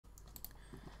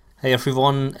Hey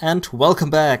everyone, and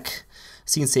welcome back.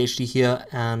 cncHD here,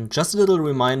 and just a little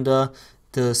reminder,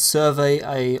 the survey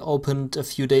I opened a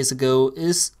few days ago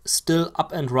is still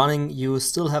up and running. You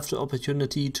still have the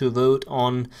opportunity to vote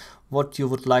on what you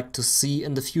would like to see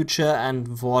in the future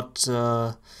and what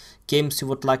games you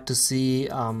would like to see,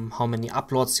 how many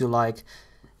uploads you like.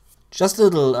 Just a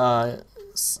little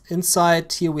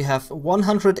insight here. We have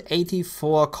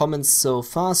 184 comments so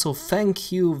far, so thank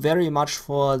you very much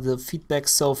for the feedback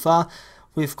so far.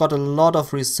 We've got a lot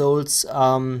of results.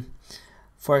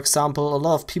 For example, a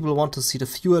lot of people want to see the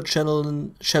viewer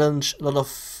challenge, a lot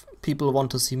of people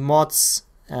want to see mods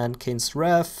and Kane's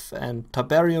Ref and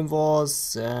Tiberium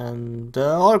Wars and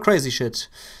all crazy shit.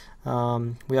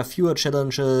 We have viewer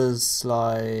challenges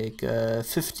like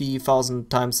 50,000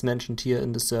 times mentioned here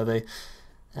in the survey.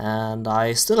 And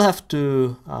I still have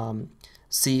to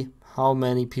see how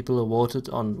many people voted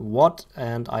on what,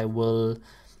 and I will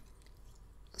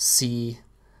see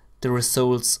the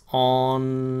results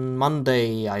on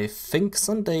Monday. I think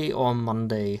Sunday or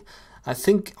Monday. I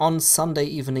think on Sunday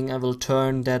evening I will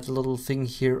turn that little thing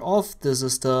here off. This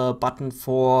is the button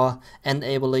for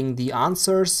enabling the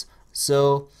answers.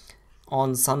 So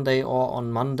on Sunday or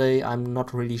on Monday, I'm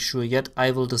not really sure yet,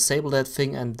 I will disable that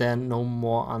thing, and then no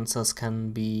more answers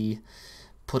can be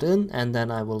put in, and then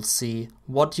I will see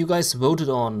what you guys voted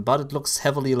on. But it looks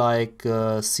heavily like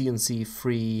CNC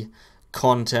free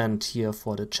content here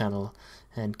for the channel,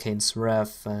 and Kane's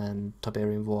Ref and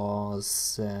Tiberium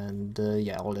Wars and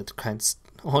yeah, all that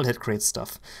great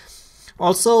stuff.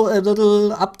 Also, a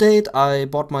little update, I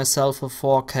bought myself a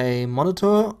 4K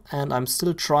monitor and I'm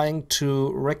still trying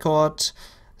to record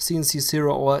CNC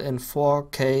 0 Hour in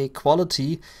 4K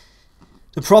quality.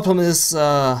 The problem is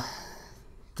the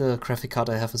graphic card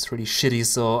I have is really shitty,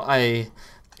 so I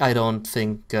don't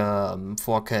think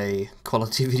 4K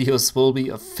quality videos will be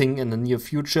a thing in the near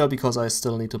future, because I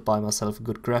still need to buy myself a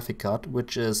good graphic card,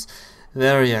 which is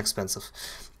very expensive.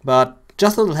 But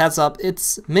just a little heads up,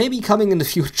 it's maybe coming in the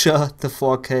future, the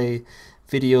 4K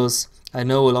videos. I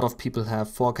know a lot of people have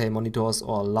 4K monitors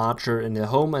or larger in their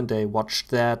home, and they watch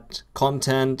that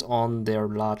content on their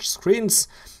large screens.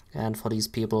 And for these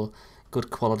people, good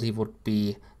quality would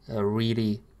be a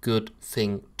really good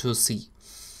thing to see.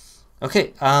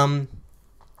 Okay, the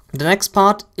next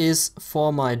part is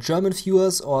for my German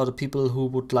viewers or the people who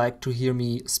would like to hear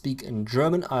me speak in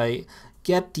German. I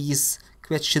get these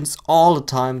questions all the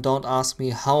time. Don't ask me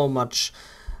how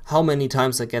many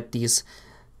times I get these.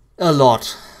 A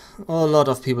lot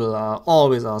of people are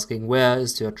always asking, where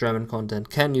is your German content?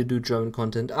 Can you do German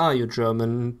content? Are you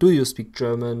German? Do you speak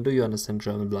German? Do you understand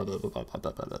German? Blah blah blah blah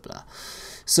blah blah blah blah.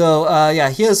 So yeah,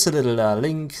 here's a little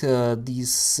link.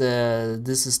 This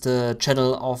is the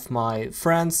channel of my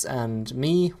friends and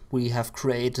me. We have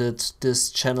created this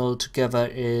channel together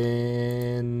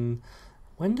in...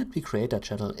 When did we create that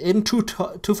channel? In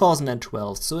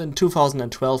 2012. So in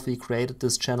 2012 we created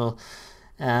this channel,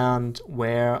 and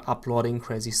we're uploading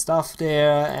crazy stuff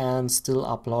there and still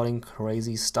uploading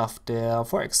crazy stuff there.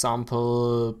 For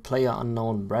example, Player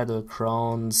Unknown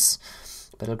Battlegrounds,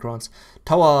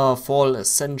 Tower Fall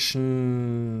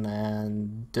Ascension,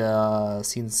 and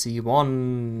CNC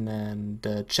 1,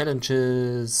 and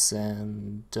challenges,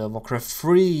 and Warcraft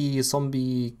 3,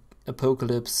 zombie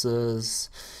apocalypses,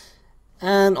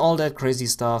 and all that crazy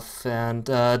stuff. And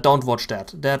don't watch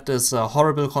that. That is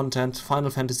horrible content.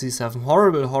 Final Fantasy 7,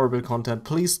 horrible content.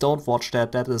 Please don't watch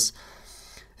that. That is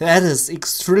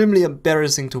extremely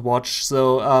embarrassing to watch.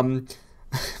 So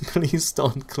please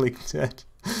don't click that.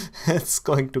 It's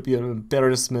going to be an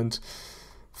embarrassment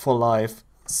for life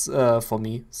for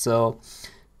me. So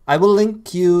I will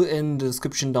link you in the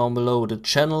description down below the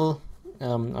channel. I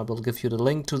will give you the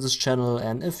link to this channel,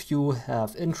 and if you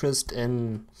have interest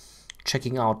in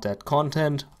checking out that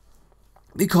content,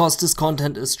 because this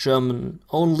content is German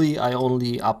only, I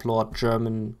only upload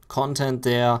German content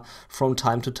there from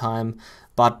time to time,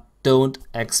 but don't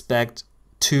expect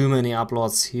too many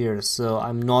uploads here. So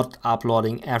I'm not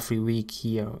uploading every week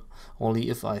here,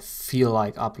 only if I feel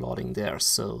like uploading there.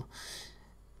 So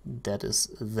that is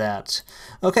that.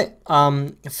 Okay,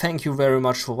 thank you very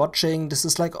much for watching. This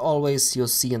is like always your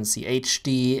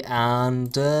cncHD,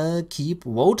 and keep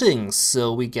voting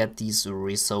so we get these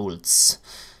results.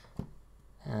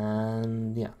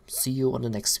 And yeah, see you on the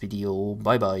next video.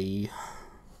 Bye bye.